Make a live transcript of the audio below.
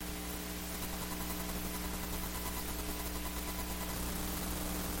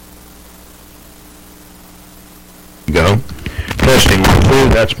Go. Testing 1,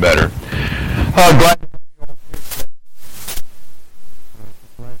 2, that's better. Glad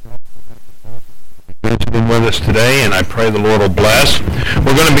visiting with us today, and I pray the Lord will bless.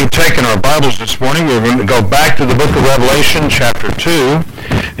 We're going to be taking our Bibles this morning. We're going to go back to the book of Revelation, chapter 2,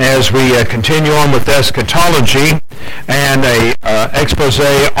 as we continue on with eschatology and a expose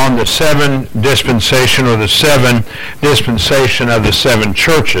on the seven dispensation, or the seven dispensation of the seven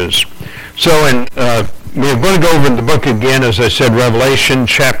churches. So we're going to go over the book again, as I said, Revelation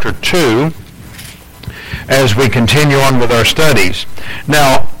chapter 2, as we continue on with our studies.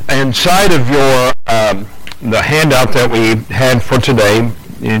 Now, inside of your the handout that we had for today,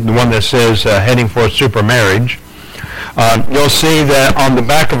 the one that says heading for a super marriage, you'll see that on the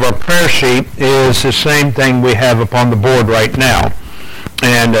back of our prayer sheet is the same thing we have upon the board right now.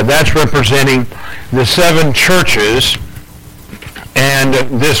 And that's representing the seven churches. And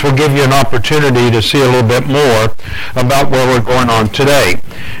this will give you an opportunity to see a little bit more about where we're going on today.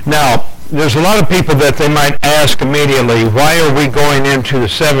 Now, there's a lot of people that they might ask immediately, why are we going into the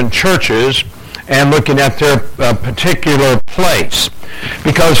seven churches and looking at their particular place?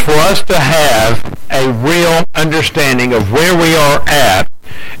 Because for us to have a real understanding of where we are at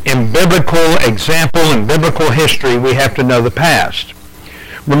in biblical example and biblical history, we have to know the past.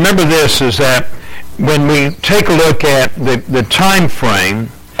 Remember this, is that when we take a look at the time frame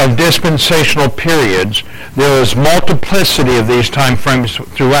of dispensational periods, there is multiplicity of these time frames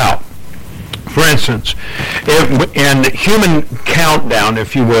throughout. For instance, in human countdown,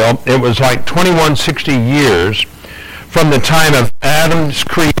 if you will, it was like 2160 years from the time of Adam's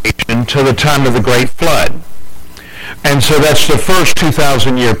creation to the time of the Great Flood. And so that's the first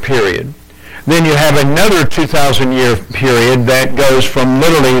 2,000-year period. Then you have another 2,000-year period that goes from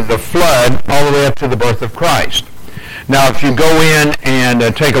literally the flood all the way up to the birth of Christ. Now, if you go in and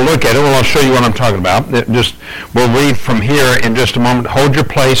take a look at it, well, I'll show you what I'm talking about. We'll read from here in just a moment. Hold your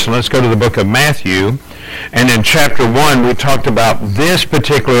place, and let's go to the book of Matthew. And in chapter 1, we talked about this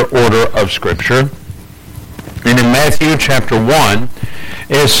particular order of Scripture. And in Matthew chapter 1,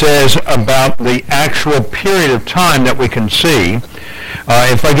 it says about the actual period of time that we can see.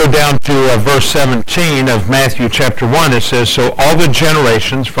 If I go down to verse 17 of Matthew chapter 1, it says, so all the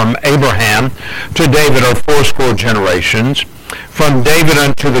generations from Abraham to David are 80 generations. From David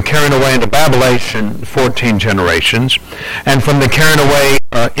unto the carrying away into Babylon, 14 generations. And from the carrying away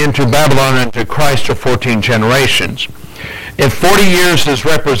into Babylon unto Christ are 14 generations. If 40 years is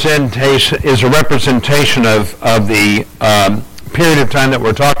a representation of the period of time that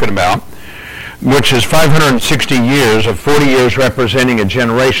we're talking about, which is 560 years, of 40 years representing a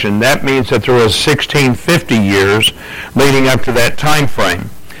generation, that means that there was 1650 years leading up to that time frame.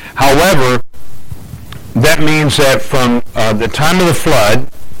 However, that means that from the time of the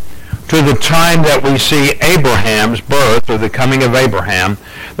flood to the time that we see Abraham's birth, or the coming of Abraham,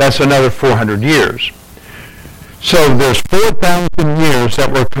 that's another 400 years. So there's 4,000 years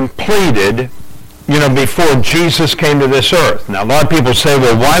that were completed, before Jesus came to this earth. Now, a lot of people say,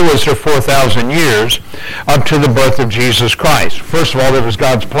 well, why was there 4,000 years up to the birth of Jesus Christ? First of all, it was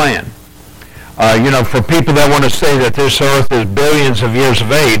God's plan. For people that want to say that this earth is billions of years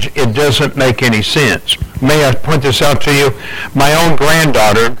of age, it doesn't make any sense. May I point this out to you? My own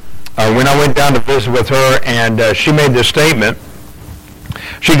granddaughter, when I went down to visit with her, and she made this statement,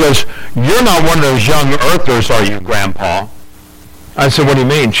 she goes, you're not one of those young earthers, are you, Grandpa? I said, what do you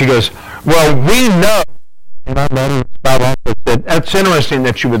mean? She goes, well, we know. And I let her spout off and said, that's interesting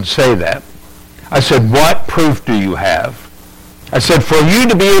that you would say that. I said, what proof do you have? I said, for you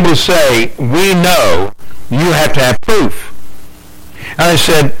to be able to say, we know, you have to have proof. And I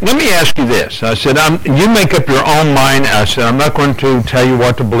said, let me ask you this. I said, you make up your own mind. I said, I'm not going to tell you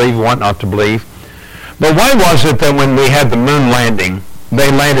what to believe, what not to believe. But why was it that when we had the moon landing, they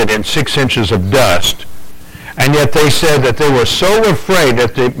landed in 6 inches of dust, and yet they said that they were so afraid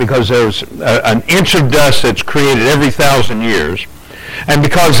that because there was an inch of dust that's created every 1,000 years, and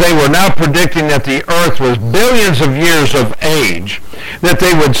because they were now predicting that the earth was billions of years of age, that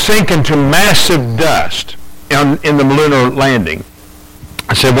they would sink into massive dust in the lunar landing.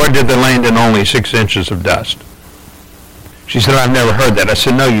 I said, where did they land in only 6 inches of dust? She said, I've never heard that. I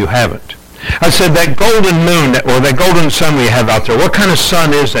said, no, you haven't. I said, that golden moon, or that golden sun we have out there, what kind of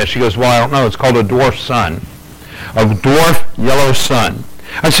sun is that? She goes, well, I don't know. It's called a dwarf sun, a dwarf yellow sun.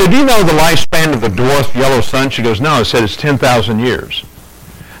 I said, do you know the lifespan of the dwarf yellow sun? She goes, no. I said, it's 10,000 years.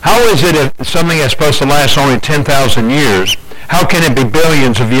 How is it if something that's supposed to last only 10,000 years, how can it be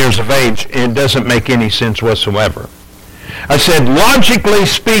billions of years of age? It doesn't make any sense whatsoever. I said, logically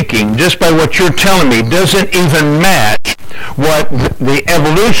speaking, just by what you're telling me, doesn't even match what the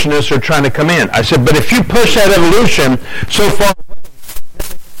evolutionists are trying to come in. I said, but if you push that evolution so far away,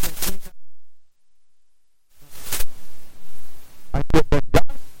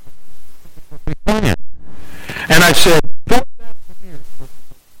 and I said,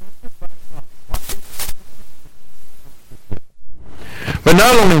 but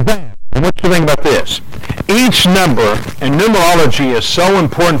not only that, what's the thing about this? Each number, and numerology is so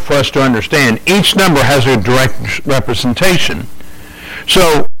important for us to understand, each number has a direct representation.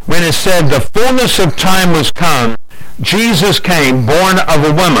 So when it said the fullness of time was come, Jesus came born of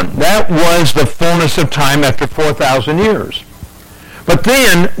a woman. That was the fullness of time after 4,000 years. But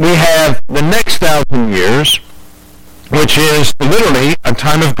then we have the next 1,000 years, which is literally a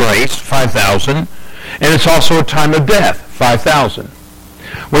time of grace, 5,000, and it's also a time of death, 5,000.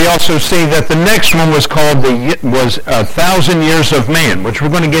 We also see that the next one was called 1,000 years of man, which we're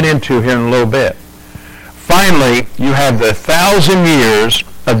going to get into here in a little bit. Finally, you have the 1,000 years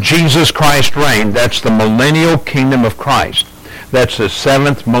of Jesus Christ's reign. That's the millennial kingdom of Christ. That's the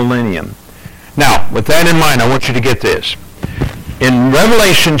 7th millennium. Now, with that in mind, I want you to get this. In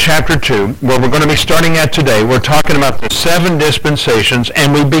Revelation chapter 2, where we're going to be starting at today, we're talking about the 7 dispensations,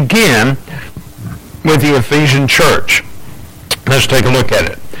 and we begin with the Ephesian church. Let's take a look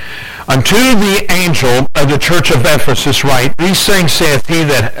at it. Unto the angel of the church of Ephesus write, These things saith he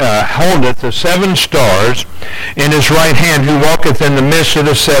that holdeth the 7 stars in his right hand, who walketh in the midst of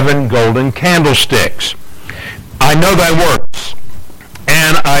the 7 golden candlesticks. I know thy works,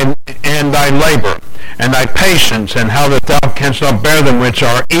 and thy labor, and thy patience, and how that thou canst not bear them which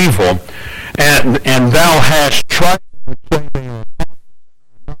are evil, and thou hast tried them,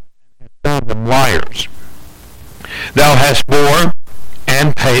 and found them liars. Thou hast borne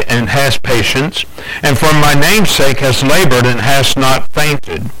and hast patience, and for my name's sake hast labored and hast not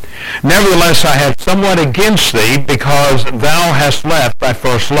fainted. Nevertheless, I have somewhat against thee, because thou hast left thy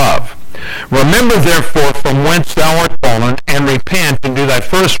first love. Remember therefore from whence thou art fallen, and repent and do thy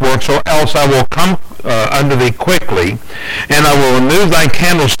first works, or else I will come unto thee quickly, and I will remove thy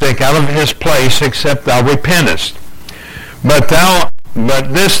candlestick out of his place, except thou repentest.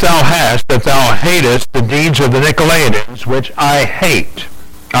 But this thou hast, that thou hatest the deeds of the Nicolaitans, which I hate.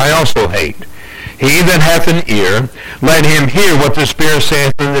 I also hate. He that hath an ear, let him hear what the Spirit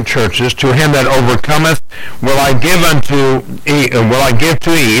saith in the churches. To him that overcometh will I give to eat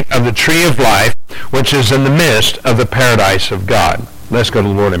of the tree of life, which is in the midst of the paradise of God. Let's go to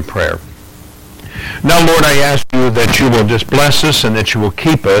the Lord in prayer. Now, Lord, I ask you that you will just bless us, and that you will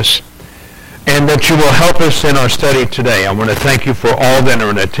keep us, and that you will help us in our study today. I want to thank you for all that are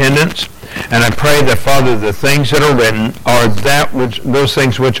in attendance, and I pray that, Father, the things that are written are those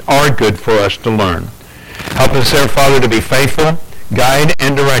things which are good for us to learn. Help us there, Father, to be faithful, guide,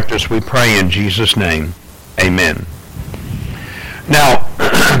 and direct us, we pray in Jesus' name. Amen. Now,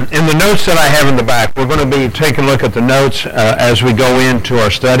 in the notes that I have in the back, we're going to be taking a look at the notes as we go into our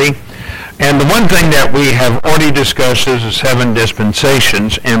study. And the one thing that we have already discussed is the 7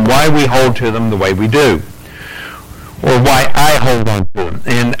 dispensations and why we hold to them the way we do, or why I hold on to them.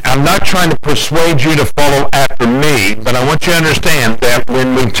 And I'm not trying to persuade you to follow after me, but I want you to understand that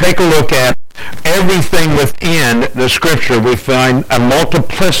when we take a look at everything within the Scripture, we find a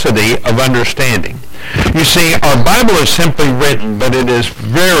multiplicity of understanding. You see, our Bible is simply written, but it is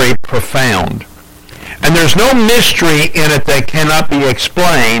very profound. And there's no mystery in it that cannot be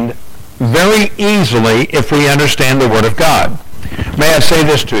explained very easily if we understand the Word of God. May I say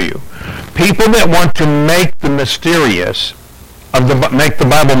this to you? People that want to make the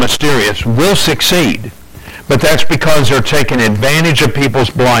Bible mysterious will succeed, but that's because they're taking advantage of people's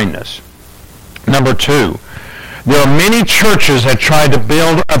blindness. Number 2, there are many churches that try to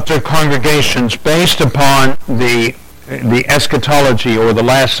build up their congregations based upon the eschatology or the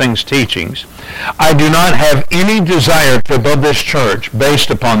last things teachings. I do not have any desire to build this church based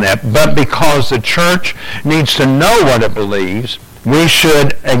upon that, but because the church needs to know what it believes, we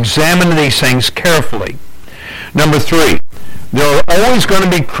should examine these things carefully. Number 3, there are always going to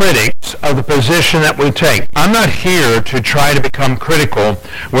be critics of the position that we take. I'm not here to try to become critical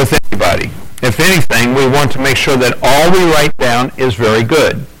with anybody. If anything, we want to make sure that all we write down is very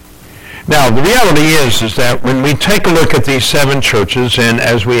good. Now, the reality is that when we take a look at these 7 churches, and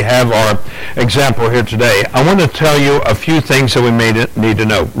as we have our example here today, I want to tell you a few things that we may need to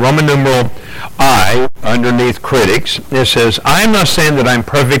know. Roman numeral I, underneath critics, it says, I am not saying that I'm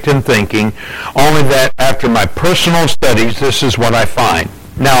perfect in thinking, only that after my personal studies, this is what I find.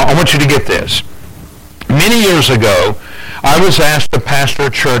 Now, I want you to get this. Many years ago, I was asked to pastor a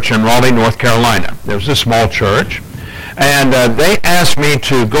church in Raleigh, North Carolina. There was a small church. And they asked me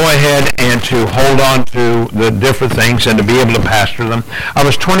to go ahead and to hold on to the different things and to be able to pastor them. I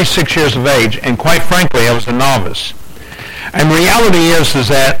was 26 years of age, and quite frankly, I was a novice. And reality is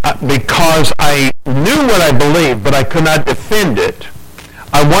that because I knew what I believed, but I could not defend it,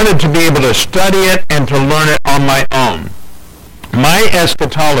 I wanted to be able to study it and to learn it on my own. My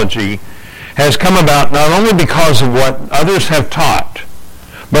eschatology has come about not only because of what others have taught,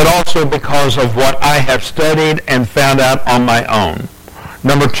 but also because of what I have studied and found out on my own.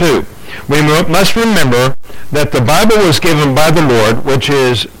 Number two, we must remember that the Bible was given by the Lord, which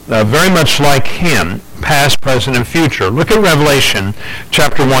is very much like Him, past, present, and future. Look at Revelation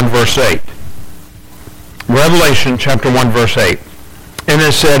chapter 1, verse 8. Revelation chapter 1, verse 8. And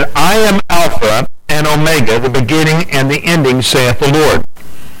it said, I am Alpha and Omega, the beginning and the ending, saith the Lord,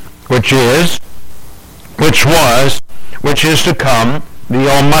 which is, which was, which is to come, the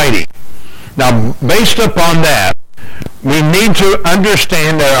Almighty. Now, based upon that, we need to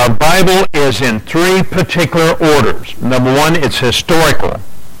understand that our Bible is in three particular orders. Number one, it's historical.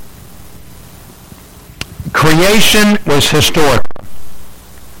 Creation was historical.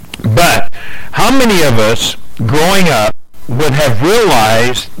 But how many of us growing up would have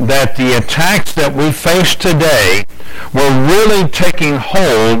realized that the attacks that we face today were really taking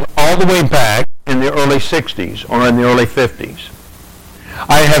hold all the way back in the early 60s or in the early 50s?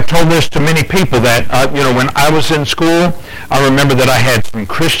 I have told this to many people that, when I was in school, I remember that I had some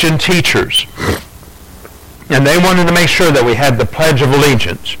Christian teachers, and they wanted to make sure that we had the Pledge of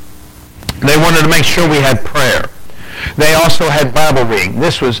Allegiance. They wanted to make sure we had prayer. They also had Bible reading.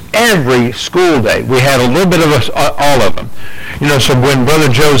 This was every school day. We had a little bit of all of them. So when Brother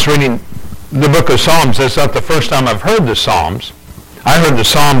Joe's reading the book of Psalms, that's not the first time I've heard the Psalms. I heard the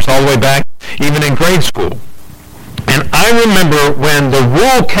Psalms all the way back, even in grade school. And I remember when the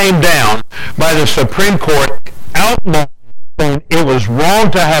rule came down by the Supreme Court outlawing saying it was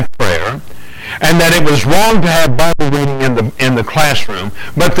wrong to have prayer and that it was wrong to have Bible reading in the classroom,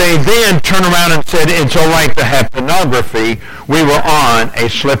 but they then turned around and said it's all right to have pornography, we were on a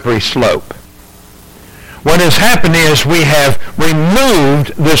slippery slope. What has happened is we have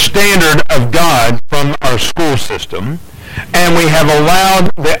removed the standard of God from our school system, and we have allowed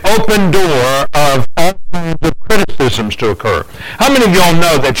the open door of all kinds of criticisms to occur. How many of y'all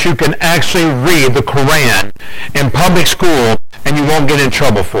know that you can actually read the Quran in public school and you won't get in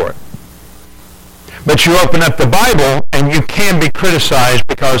trouble for it? But you open up the Bible and you can be criticized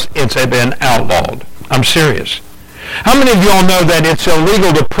because it's been outlawed. I'm serious. How many of y'all know that it's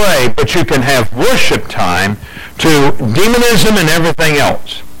illegal to pray, but you can have worship time to demonism and everything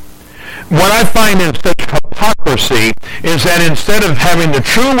else? What I find in such hypocrisy is that instead of having the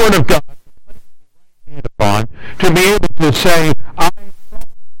true Word of God upon, to be able to say,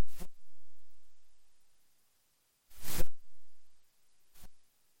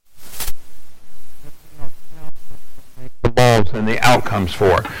 the balls and the outcomes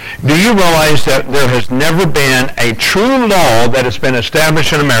for. Do you realize that there has never been a true law that has been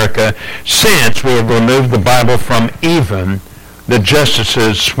established in America since we have removed the Bible from even the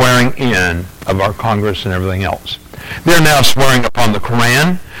justices swearing in of our Congress and everything else? They're now swearing upon the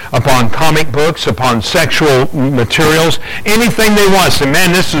Quran, upon comic books, upon sexual materials, anything they want. Say,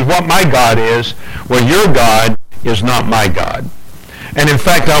 man, this is what my God is. Well, your God is not my God. And in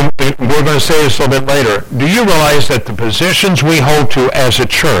fact, we're going to say this a little bit later. Do you realize that the positions we hold to as a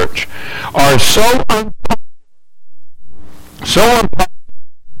church are so unpopular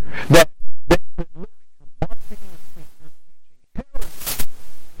that they could literally come marching in the street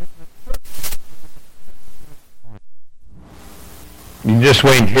teaching. You just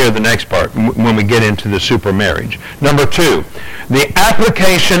wait and hear the next part when we get into the super marriage. Number two, the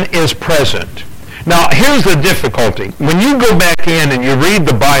application is present. Now, here's the difficulty. When you go back in and you read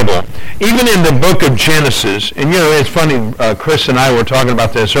the Bible, even in the book of Genesis, and it's funny, Chris and I were talking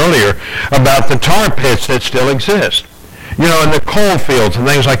about this earlier, about the tar pits that still exist, and the coal fields and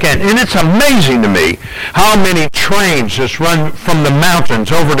things like that. And it's amazing to me how many trains just run from the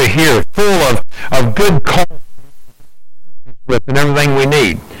mountains over to here full of good coal with and everything we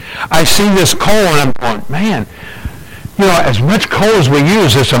need. I see this coal and I'm going, man, as much coal as we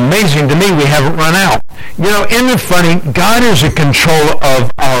use, it's amazing to me we haven't run out. Isn't it funny? God is in control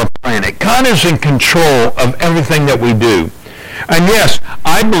of our planet. God is in control of everything that we do. And yes,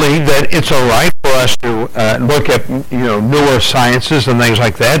 I believe that it's all right for us to look at, newer sciences and things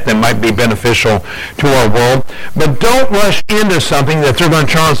like that might be beneficial to our world. But don't rush into something that they're going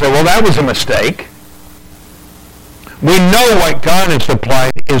to try and say, well, that was a mistake. We know what God has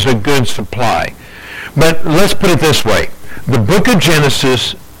supplied is a good supply. But let's put it this way. The book of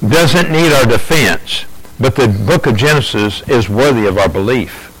Genesis doesn't need our defense. but the book of Genesis is worthy of our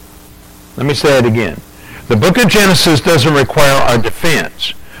belief. Let me say it again. The book of Genesis doesn't require our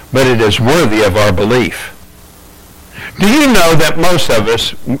defense, but it is worthy of our belief. Do you know that most of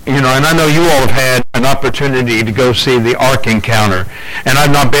us, and I know you all have had an opportunity to go see the Ark Encounter, and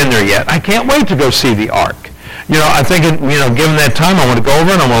I've not been there yet. I can't wait to go see the Ark. I think, given that time, I want to go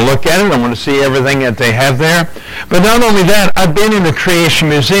over and I want to look at it. I want to see everything that they have there. But not only that, I've been in the Creation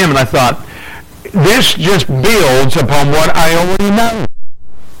Museum, and I thought, this just builds upon what I already know.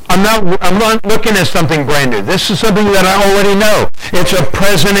 I'm not looking at something brand new. This is something that I already know. It's a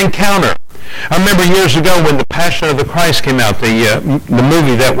present encounter. I remember years ago when The Passion of the Christ came out, the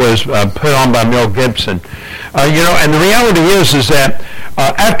movie that was put on by Mel Gibson. And the reality is that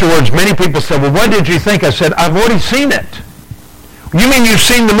afterwards many people said, well, what did you think? I said, I've already seen it. You mean you've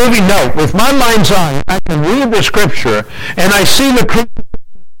seen the movie? No. With my mind's eye, I can read the scripture and I see the crucifixion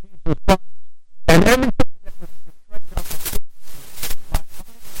of Jesus Christ and everything that was portrayed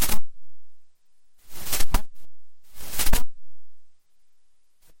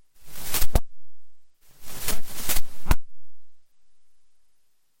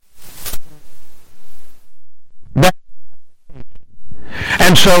on the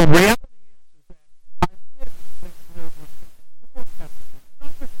and so reality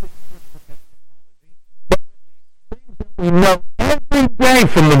we know every day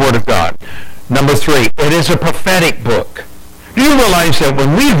from the Word of God. Number 3, it is a prophetic book. Do you realize that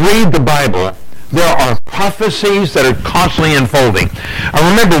when we read the Bible, there are prophecies that are constantly unfolding? I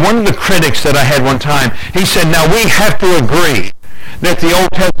remember one of the critics that I had one time, he said, now we have to agree that the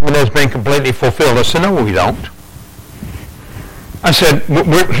Old Testament has been completely fulfilled. I said, no, we don't. I said,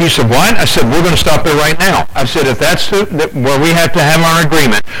 he said, what? I said, we're going to stop there right now. I said, if that's where we have to have our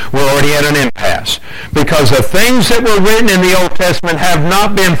agreement, we're already at an impasse. Because the things that were written in the Old Testament have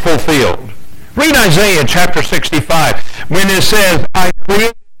not been fulfilled. Read Isaiah chapter 65, when it says, I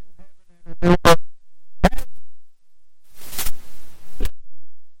created a new earth.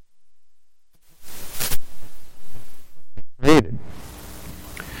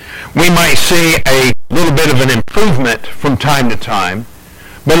 We might see a little bit of an improvement from time to time,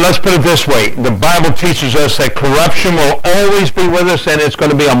 but let's put it this way. The Bible teaches us that corruption will always be with us, and it's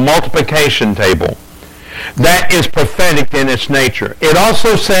going to be a multiplication table. That is prophetic in its nature. It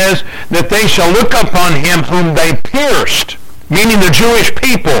also says that they shall look upon him whom they pierced, meaning the Jewish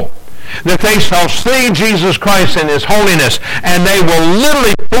people, that they shall see Jesus Christ in his holiness, and they will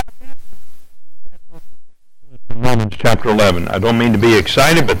literally Romans chapter 11. I don't mean to be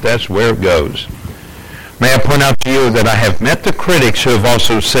excited, but that's where it goes. May I point out to you that I have met the critics who have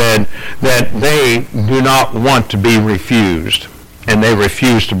also said that they do not want to be refused, and they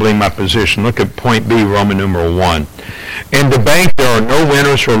refuse to believe my position. Look at point B, Roman numeral 1. In debate, there are no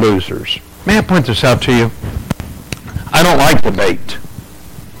winners or losers. May I point this out to you? I don't like debate.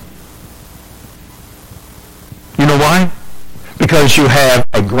 You know why? Because you have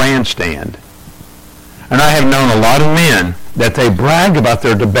a grandstand. And I have known a lot of men that they brag about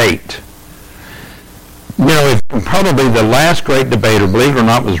their debate. Probably the last great debater, believe it or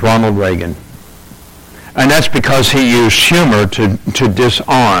not, was Ronald Reagan. And that's because he used humor to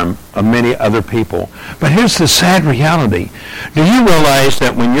disarm many other people. But here's the sad reality. Do you realize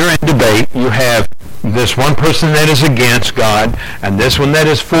that when you're in debate, you have this one person that is against God and this one that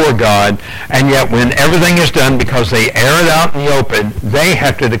is for God, and yet when everything is done, because they air it out in the open, they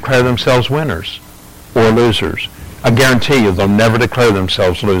have to declare themselves winners or losers. I guarantee you they'll never declare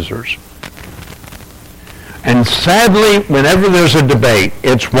themselves losers. And sadly, whenever there's a debate,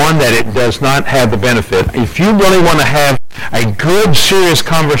 it's one that it does not have the benefit. If you really want to have a good, serious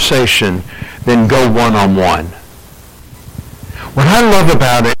conversation, then go one-on-one. What I love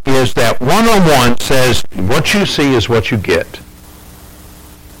about it is that one-on-one says what you see is what you get.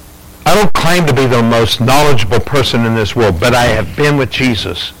 I don't claim to be the most knowledgeable person in this world, but I have been with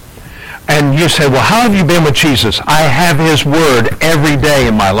Jesus. And you say, well, how have you been with Jesus? I have his word every day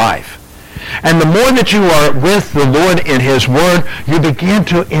in my life. And the more that you are with the Lord in his word, you begin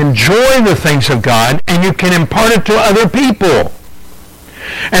to enjoy the things of God, and you can impart it to other people.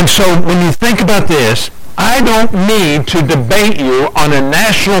 And so when you think about this, I don't need to debate you on a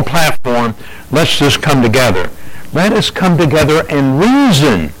national platform. Let's just come together. Let us come together and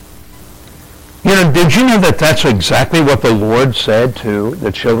reason. Did you know that that's exactly what the Lord said to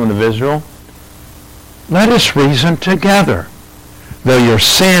the children of Israel? Let us reason together. Though your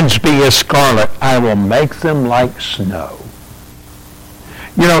sins be as scarlet, I will make them like snow.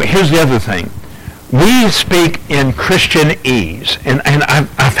 Here's the other thing. We speak in Christianese, and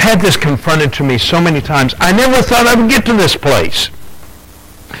I've had this confronted to me so many times. I never thought I would get to this place.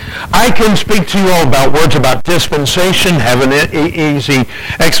 I can speak to you all about words about dispensation, have an easy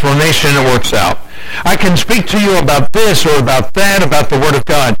explanation, and it works out. I can speak to you about this or about that, about the Word of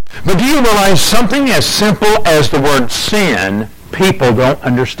God. But do you realize something as simple as the word sin, people don't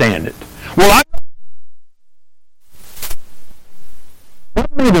understand it? Well,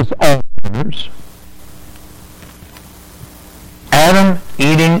 what made us all sinners? Adam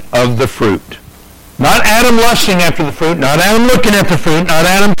eating of the fruit. Not Adam lusting after the fruit, not Adam looking at the fruit, not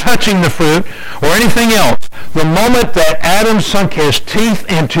Adam touching the fruit, or anything else. The moment that Adam sunk his teeth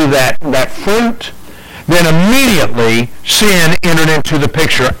into that fruit, then immediately sin entered into the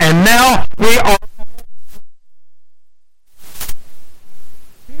picture. And now we are...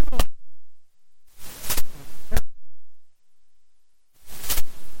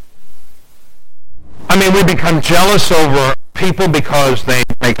 I mean, we become jealous over people because they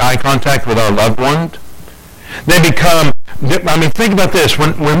make eye contact with our loved ones. They become, I mean, think about this.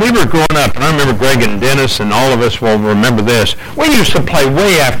 When we were growing up, and I remember Greg and Dennis and all of us will remember this, we used to play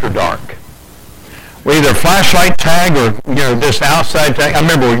way after dark. We either flashlight tag or, this outside tag. I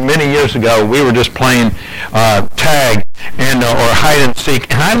remember many years ago, we were just playing tag and or hide and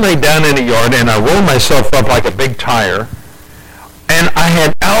seek. And I laid down in the yard and I rolled myself up like a big tire. And I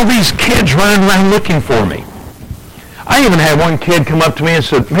had all these kids running around looking for me. I even had one kid come up to me and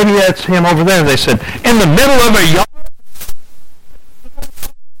said, maybe that's him over there. And they said, in the middle of a yard?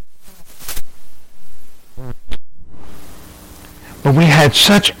 But we had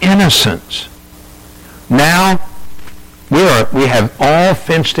such innocence. Now, we have all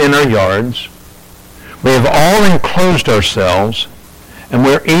fenced in our yards. We have all enclosed ourselves. And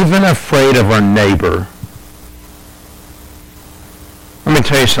we're even afraid of our neighbor. Let me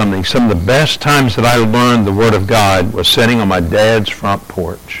tell you something. Some of the best times that I learned the Word of God was sitting on my dad's front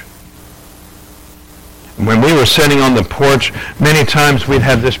porch. And when we were sitting on the porch, many times we'd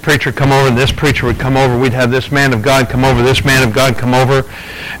have this preacher come over, and this preacher would come over. We'd have this man of God come over, this man of God come over.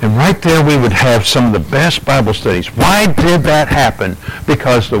 And right there we would have some of the best Bible studies. Why did that happen?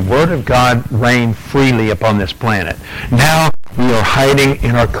 Because the Word of God reigned freely upon this planet. Now we are hiding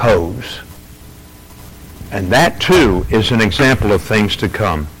in our coves. And that, too, is an example of things to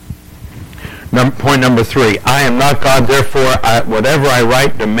come. Point number 3, I am not God, therefore whatever I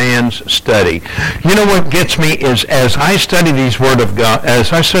write demands study. You know what gets me is as I study the Word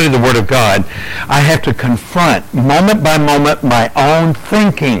of God, I have to confront, moment by moment, my own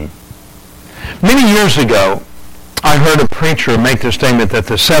thinking. Many years ago, I heard a preacher make the statement that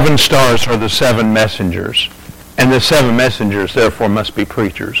the 7 stars are the 7 messengers, and the 7 messengers, therefore, must be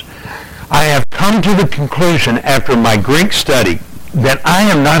preachers. I have come to the conclusion after my Greek study that I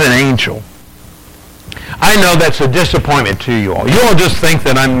am not an angel. I know that's a disappointment to you all. You all just think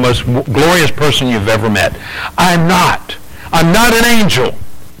that I'm the most glorious person you've ever met. I'm not. I'm not an angel.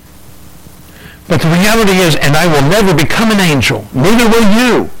 But the reality is, and I will never become an angel, neither will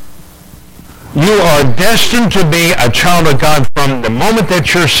you. You are destined to be a child of God from the moment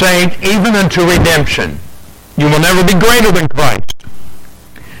that you're saved, even unto redemption. You will never be greater than Christ.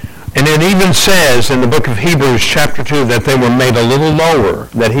 And it even says in the book of Hebrews chapter 2 that they were made a little lower,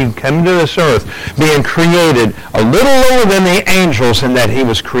 that he came to this earth being created a little lower than the angels, and that he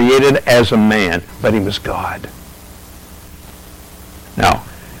was created as a man, but he was God. Now,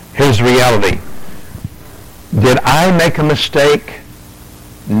 here's the reality. Did I make a mistake?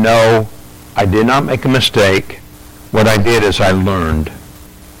 No, I did not make a mistake. What I did is I learned.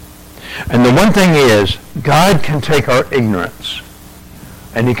 And the one thing is, God can take our ignorance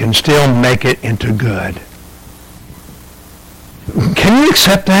and he can still make it into good. Can you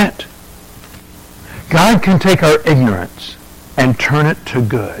accept that? God can take our ignorance and turn it to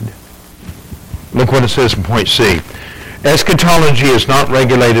good. Look what it says in point C. Eschatology is not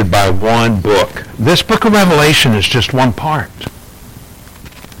regulated by one book. This book of Revelation is just one part.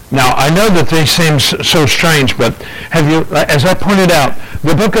 Now, I know that these seem so strange, but have you, as I pointed out,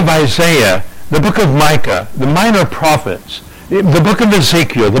 the book of Isaiah, the book of Micah, the minor prophets, the book of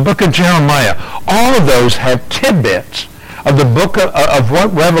Ezekiel, the book of Jeremiah, all of those have tidbits of the book of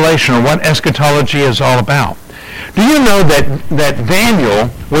what Revelation or what eschatology is all about. Do you know that Daniel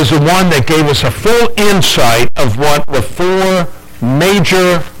was the one that gave us a full insight of what the 4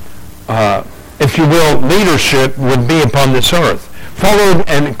 major, if you will, leadership would be upon this earth? Followed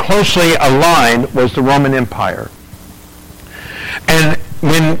and closely aligned was the Roman Empire. And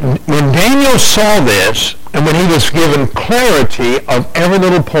when Daniel saw this, and when he was given clarity of every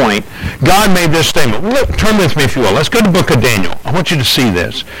little point, God made this statement. Look, turn with me if you will. Let's go to the book of Daniel. I want you to see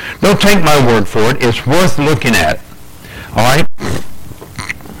this. Don't take my word for it. It's worth looking at. All right?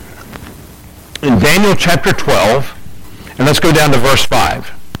 In Daniel chapter 12, and let's go down to verse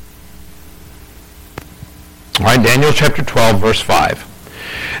 5. All right, Daniel chapter 12, verse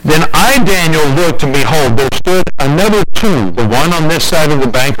 5. Then I, Daniel, looked, and behold, there stood another two, the one on this side of the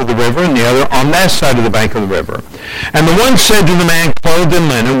bank of the river, and the other on that side of the bank of the river. And the one said to the man clothed in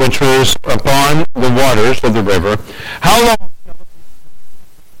linen, which was upon the waters of the river, How long?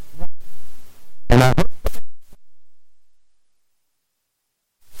 And I heard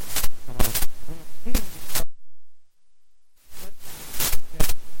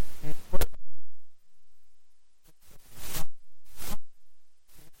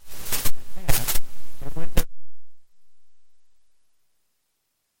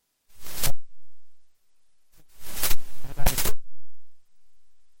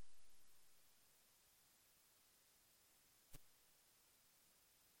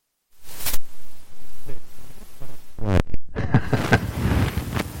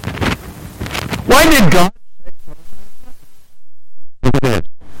Why did God say, look at this,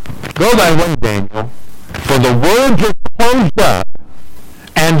 go thy way, Daniel, for the words are closed up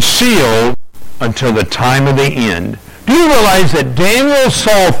and sealed until the time of the end. Do you realize that Daniel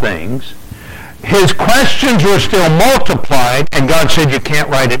saw things, his questions were still multiplied, and God said you can't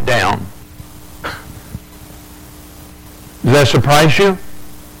write it down? Does that surprise you?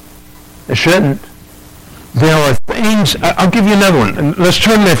 It shouldn't. There are things, I'll give you another one. Let's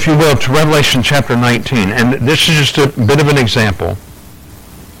turn, if you will, to Revelation chapter 19. And this is just a bit of an example.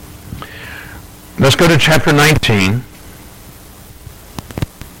 Let's go to chapter 19.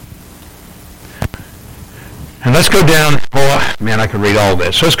 And let's go down, oh man, I could read all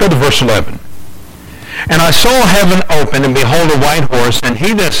this. So let's go to verse 11. And I saw heaven open, and behold, a white horse, and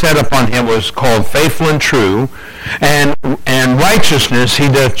he that sat upon him was called Faithful and True, and righteousness he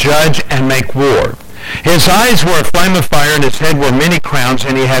doth judge and make war. His eyes were a flame of fire, and his head were many crowns,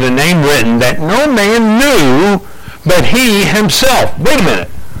 and he had a name written that no man knew but he himself. Wait a minute.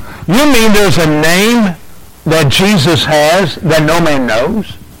 You mean there's a name that Jesus has that no man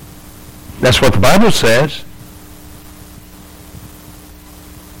knows? That's what the Bible says.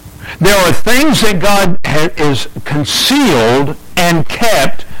 There are things that God is concealed and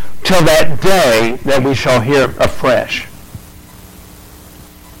kept till that day that we shall hear afresh.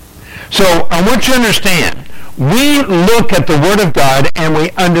 So I want you to understand, we look at the Word of God and we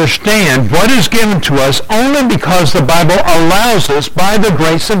understand what is given to us only because the Bible allows us by the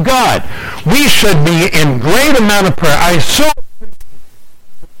grace of God. We should be in great amount of prayer. I so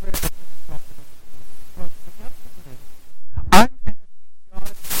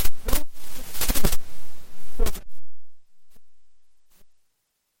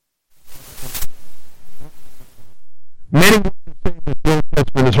many would say the Old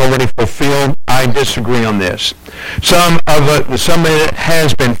Testament is already fulfilled. I disagree on this. Some of it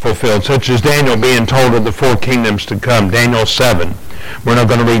has been fulfilled, such as Daniel being told of the four kingdoms to come, Daniel 7. We're not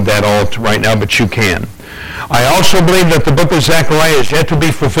going to read that all right now, but you can. I also believe that the book of Zechariah is yet to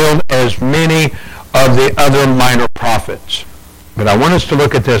be fulfilled, as many of the other minor prophets. But I want us to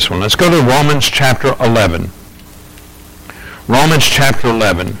look at this one. Let's go to Romans chapter 11. Romans chapter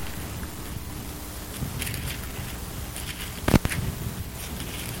 11.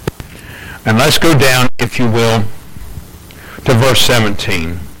 And let's go down, if you will, to verse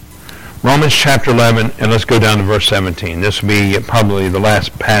 17. Romans chapter 11, and let's go down to verse 17. This will be probably the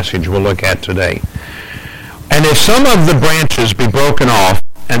last passage we'll look at today. And if some of the branches be broken off,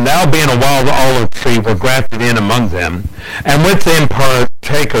 and thou being a wild olive tree were grafted in among them, and with them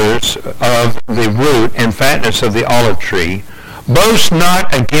partakers of the root and fatness of the olive tree, boast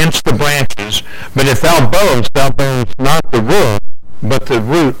not against the branches, but if thou boast, thou bearest not the root, but the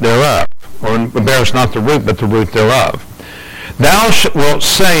root thereof. Or bearest not the root, but the root thereof. Thou wilt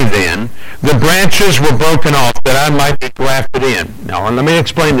say then, the branches were broken off that I might be grafted in. Now, let me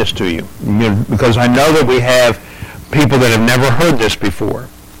explain this to you, because I know that we have people that have never heard this before.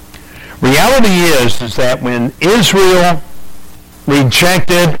 Reality is that when Israel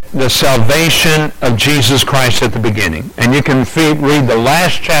rejected the salvation of Jesus Christ at the beginning, and you can read the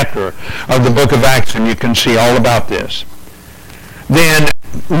last chapter of the book of Acts, and you can see all about this, then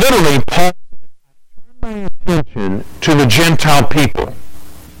literally Paul turned my attention to the Gentile people.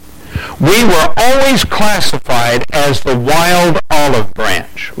 We were always classified as the wild olive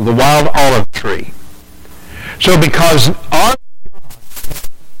branch, the wild olive tree. So because our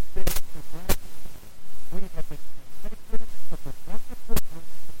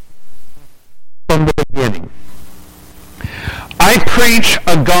from the beginning, I preach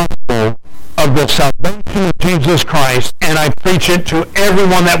a gospel of the salvation of Jesus Christ, and I preach it to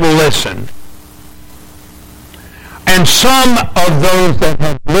everyone that will listen. And some of those that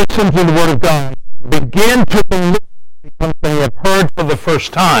have listened to the Word of God begin to believe because they have heard for the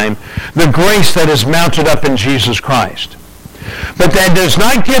first time the grace that is mounted up in Jesus Christ. But that does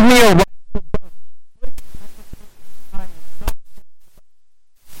not give me a right to boast.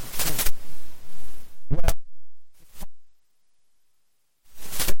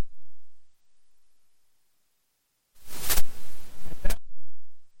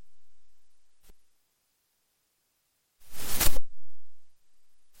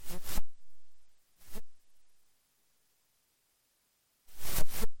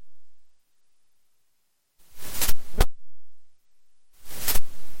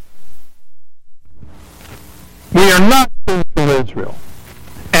 We are not spiritual Israel.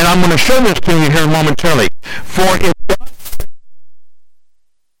 And I'm going to show this to you here momentarily. For if God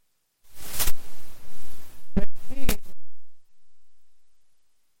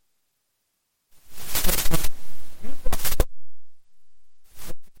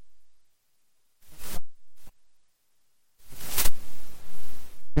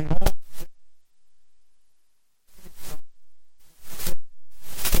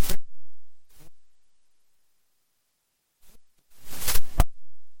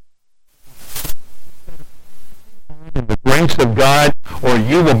the grace of God, or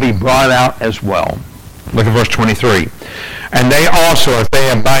you will be brought out as well. Look at verse 23. And they also, if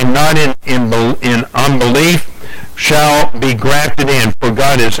they abide not in unbelief, shall be grafted in, for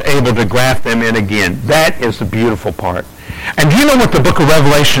God is able to graft them in again. That is the beautiful part. And do you know what the book of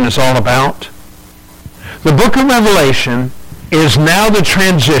Revelation is all about? The book of Revelation is now the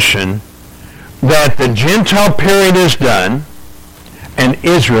transition that the Gentile period is done and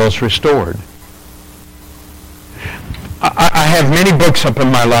Israel is restored. I have many books up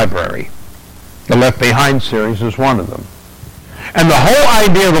in my library. The Left Behind series is one of them. And the whole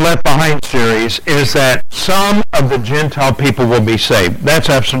idea of the Left Behind series is that some of the Gentile people will be saved.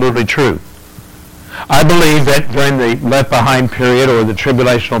 That's absolutely true. I believe that during the Left Behind period or the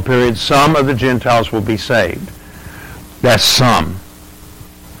tribulational period, some of the Gentiles will be saved. That's some.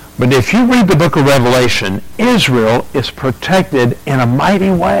 But if you read the book of Revelation, Israel is protected in a mighty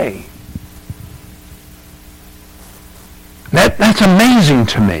way. That's amazing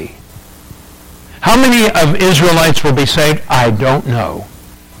to me. How many of Israelites will be saved? I don't know.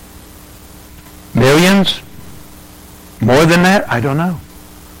 Millions? More than that? I don't know.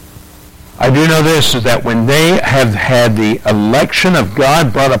 I do know this, is that when they have had the election of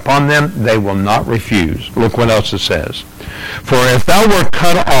God brought upon them, they will not refuse. Look what else it says. For if thou wert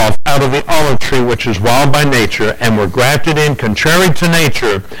cut off out of the olive tree which is wild by nature, and were grafted in contrary to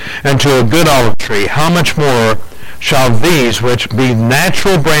nature into a good olive tree, how much more shall these which be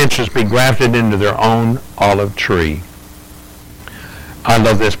natural branches be grafted into their own olive tree? I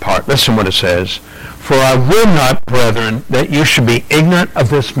love this part. Listen what it says. For I will not, brethren, that you should be ignorant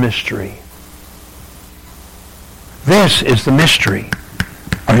of this mystery. This is the mystery.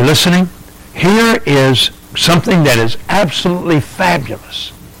 Are you listening? Here is something that is absolutely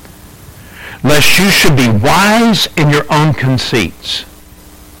fabulous. Lest you should be wise in your own conceits.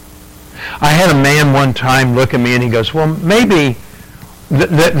 I had a man one time look at me and he goes, well, maybe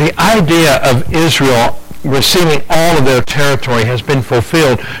the idea of Israel receiving all of their territory has been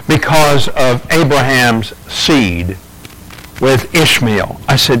fulfilled because of Abraham's seed with Ishmael.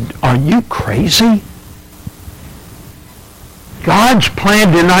 I said, are you crazy? God's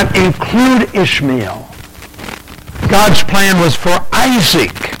plan did not include Ishmael. God's plan was for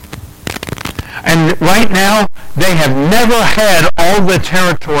Isaac. And right now, they have never had all the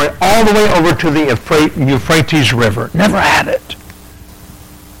territory all the way over to the Euphrates River. Never had it.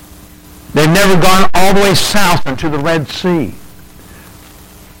 They've never gone all the way south into the Red Sea.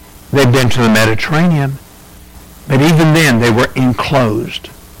 They've been to the Mediterranean. But even then, they were enclosed.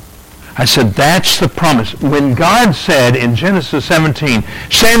 I said, that's the promise. When God said in Genesis 17,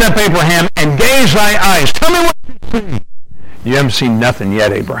 stand up, Abraham, and gaze thy eyes. Tell me what you see. You haven't seen nothing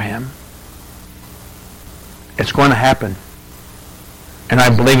yet, Abraham. It's going to happen. And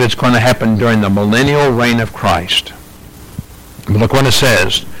I believe it's going to happen during the millennial reign of Christ. Look what it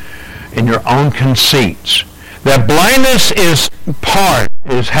says. In your own conceits. That blindness is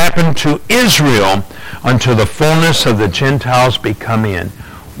happened to Israel until the fullness of the Gentiles be come in.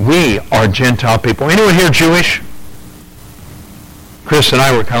 We are Gentile people. Anyone here Jewish? Chris and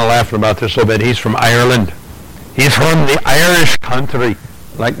I were kind of laughing about this a little bit. He's from Ireland. He's from the Irish country,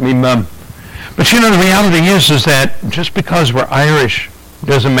 like me mum. But you know, the reality is that just because we're Irish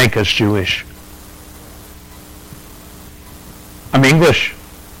doesn't make us Jewish. I'm English.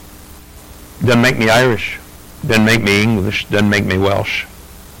 Doesn't make me Irish. Doesn't make me English. Doesn't make me Welsh.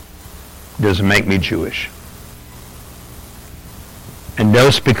 Doesn't make me Jewish. And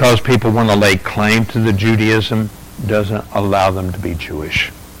just because people want to lay claim to the Judaism doesn't allow them to be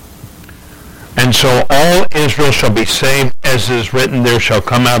Jewish. And so all Israel shall be saved, as is written, there shall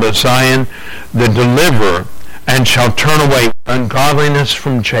come out of Zion the deliverer, and shall turn away ungodliness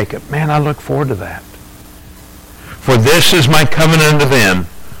from Jacob. Man, I look forward to that. For this is my covenant unto them,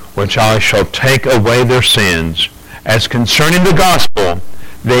 which I shall take away their sins. As concerning the gospel,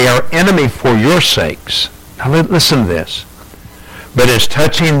 they are enemy for your sakes. Now listen to this. But as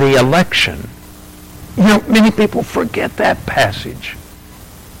touching the election, many people forget that passage.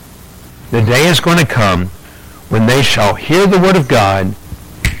 The day is going to come when they shall hear the word of God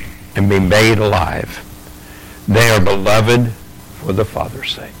and be made alive. They are beloved for the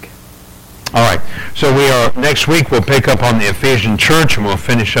Father's sake. All right, so next week we'll pick up on the Ephesian church and we'll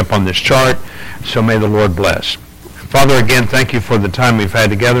finish up on this chart. So may the Lord bless. Father, again, thank you for the time we've had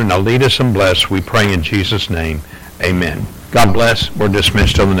together. Now lead us and bless, we pray in Jesus' name. Amen. God bless. We're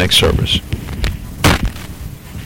dismissed till the next service.